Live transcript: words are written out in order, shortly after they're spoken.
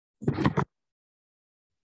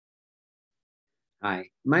Hi,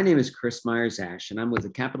 my name is Chris Myers-Ash, and I'm with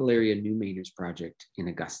the Capital Area New Mainers Project in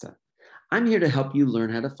Augusta. I'm here to help you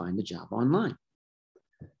learn how to find a job online.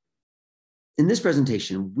 In this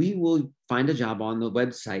presentation, we will find a job on the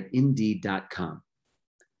website Indeed.com.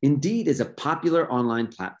 Indeed is a popular online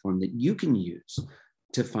platform that you can use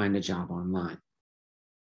to find a job online.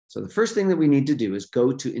 So the first thing that we need to do is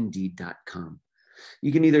go to Indeed.com.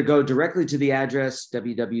 You can either go directly to the address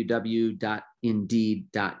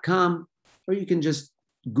www.indeed.com, or you can just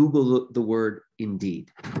Google the word Indeed.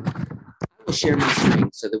 I will share my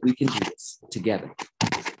screen so that we can do this together.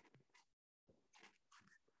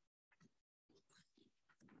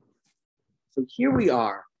 So here we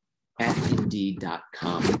are at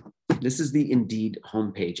Indeed.com. This is the Indeed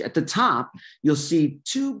homepage. At the top, you'll see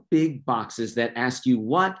two big boxes that ask you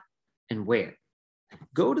what and where.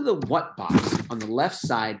 Go to the what box on the left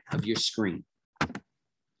side of your screen.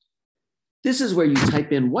 This is where you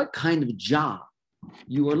type in what kind of job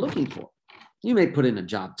you are looking for. You may put in a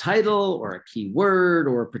job title or a keyword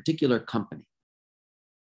or a particular company.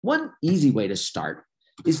 One easy way to start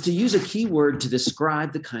is to use a keyword to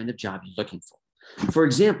describe the kind of job you're looking for. For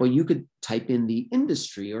example, you could type in the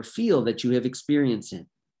industry or field that you have experience in.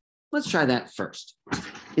 Let's try that first.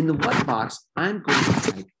 In the what box, I'm going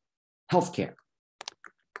to type healthcare.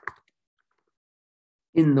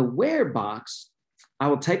 In the where box, I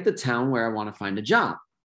will type the town where I want to find a job.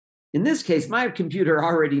 In this case, my computer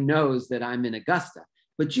already knows that I'm in Augusta,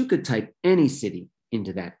 but you could type any city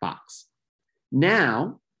into that box.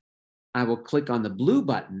 Now, I will click on the blue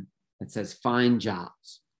button that says Find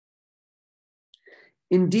Jobs.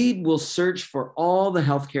 Indeed will search for all the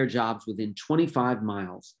healthcare jobs within 25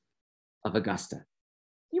 miles of Augusta.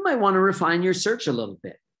 You might want to refine your search a little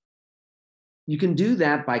bit. You can do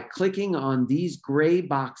that by clicking on these gray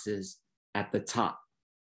boxes at the top.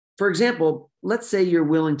 For example, let's say you're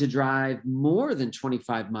willing to drive more than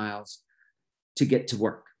 25 miles to get to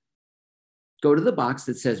work. Go to the box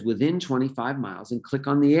that says within 25 miles and click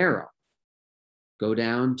on the arrow. Go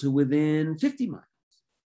down to within 50 miles.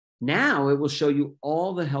 Now it will show you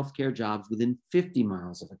all the healthcare jobs within 50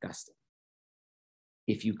 miles of Augusta.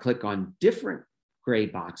 If you click on different gray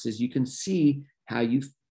boxes, you can see how you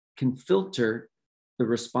can filter the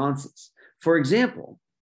responses. For example,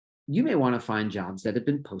 you may want to find jobs that have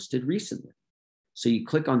been posted recently. So you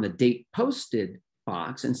click on the date posted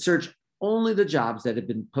box and search only the jobs that have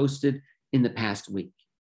been posted in the past week.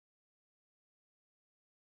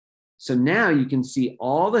 So now you can see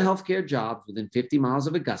all the healthcare jobs within 50 miles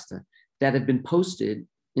of Augusta that have been posted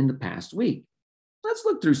in the past week. Let's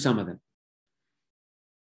look through some of them.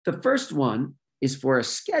 The first one is for a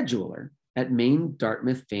scheduler at Maine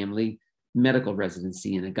Dartmouth Family Medical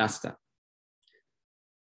Residency in Augusta.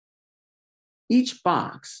 Each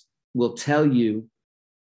box will tell you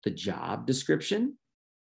the job description,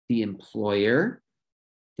 the employer,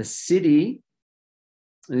 the city,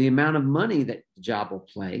 and the amount of money that the job will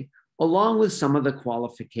pay, along with some of the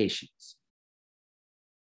qualifications.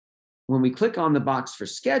 When we click on the box for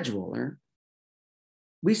scheduler,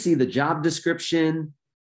 we see the job description,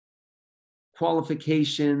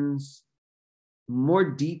 qualifications, more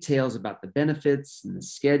details about the benefits and the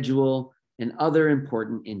schedule, and other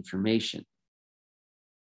important information.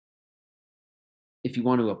 If you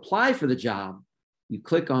want to apply for the job, you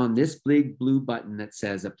click on this big blue button that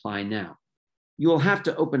says Apply Now. You will have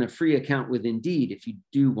to open a free account with Indeed if you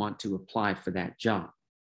do want to apply for that job.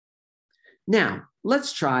 Now,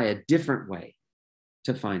 let's try a different way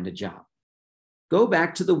to find a job. Go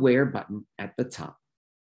back to the Where button at the top.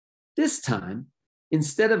 This time,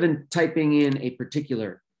 instead of typing in a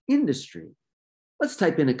particular industry, let's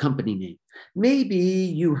type in a company name. Maybe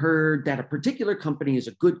you heard that a particular company is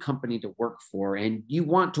a good company to work for and you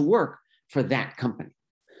want to work for that company.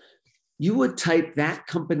 You would type that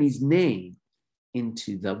company's name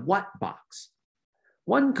into the what box.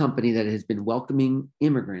 One company that has been welcoming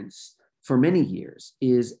immigrants for many years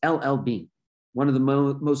is LL Bean, one of the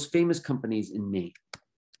most famous companies in Maine.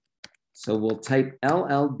 So we'll type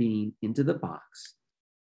LL Bean into the box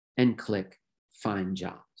and click Find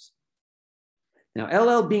Jobs. Now,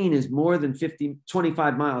 LL Bean is more than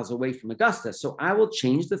 25 miles away from Augusta, so I will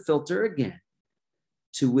change the filter again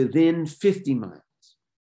to within 50 miles.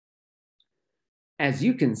 As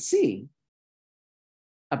you can see,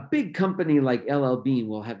 a big company like LL Bean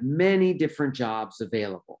will have many different jobs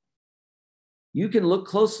available. You can look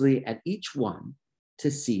closely at each one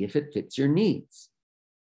to see if it fits your needs.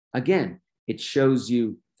 Again, it shows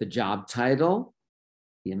you the job title,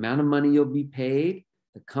 the amount of money you'll be paid,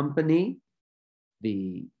 the company,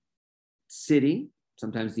 the city,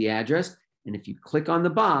 sometimes the address, and if you click on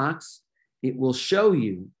the box, it will show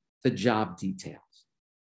you the job details.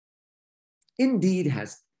 Indeed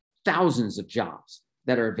has thousands of jobs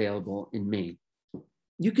that are available in Maine.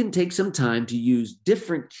 You can take some time to use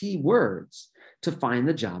different keywords to find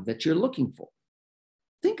the job that you're looking for.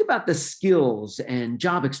 Think about the skills and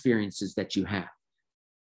job experiences that you have.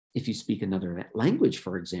 If you speak another language,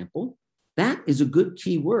 for example, that is a good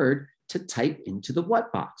keyword to type into the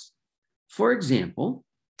what box. For example,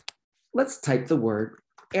 let's type the word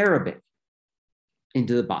Arabic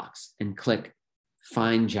into the box and click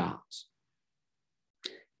Find Jobs.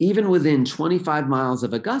 Even within 25 miles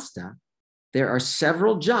of Augusta, there are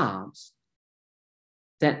several jobs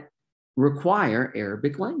that require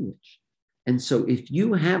Arabic language. And so if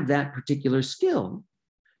you have that particular skill,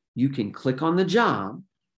 you can click on the job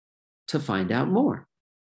to find out more.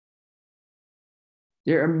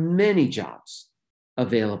 There are many jobs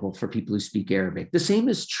available for people who speak Arabic. The same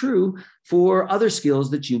is true for other skills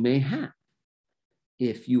that you may have.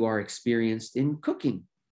 If you are experienced in cooking,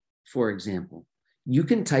 for example, you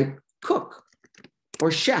can type cook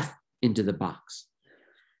or chef into the box.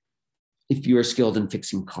 If you are skilled in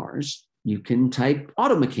fixing cars, you can type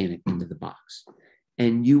auto mechanic into the box,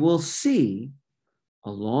 and you will see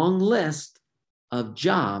a long list of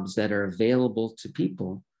jobs that are available to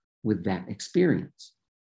people with that experience.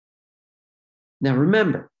 Now,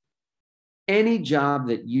 remember, any job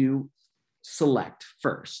that you select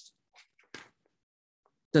first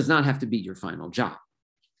does not have to be your final job.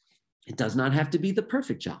 It does not have to be the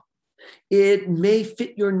perfect job. It may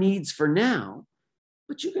fit your needs for now,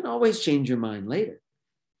 but you can always change your mind later.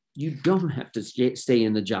 You don't have to stay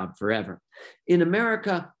in the job forever. In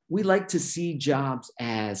America, we like to see jobs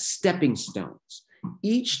as stepping stones.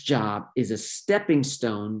 Each job is a stepping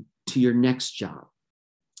stone to your next job.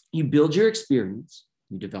 You build your experience,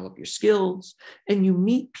 you develop your skills, and you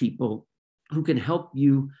meet people who can help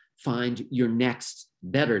you find your next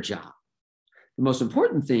better job. The most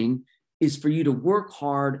important thing is for you to work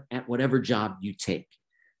hard at whatever job you take.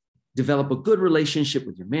 Develop a good relationship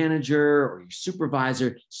with your manager or your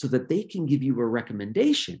supervisor so that they can give you a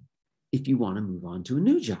recommendation if you want to move on to a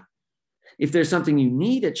new job. If there's something you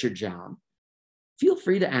need at your job, feel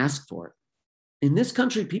free to ask for it. In this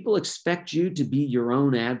country, people expect you to be your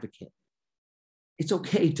own advocate. It's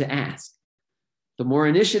okay to ask. The more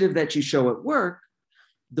initiative that you show at work,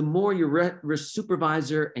 the more your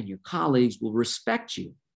supervisor and your colleagues will respect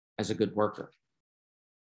you as a good worker.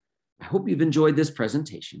 I hope you've enjoyed this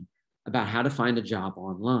presentation about how to find a job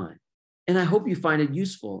online, and I hope you find it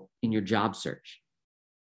useful in your job search.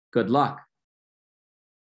 Good luck.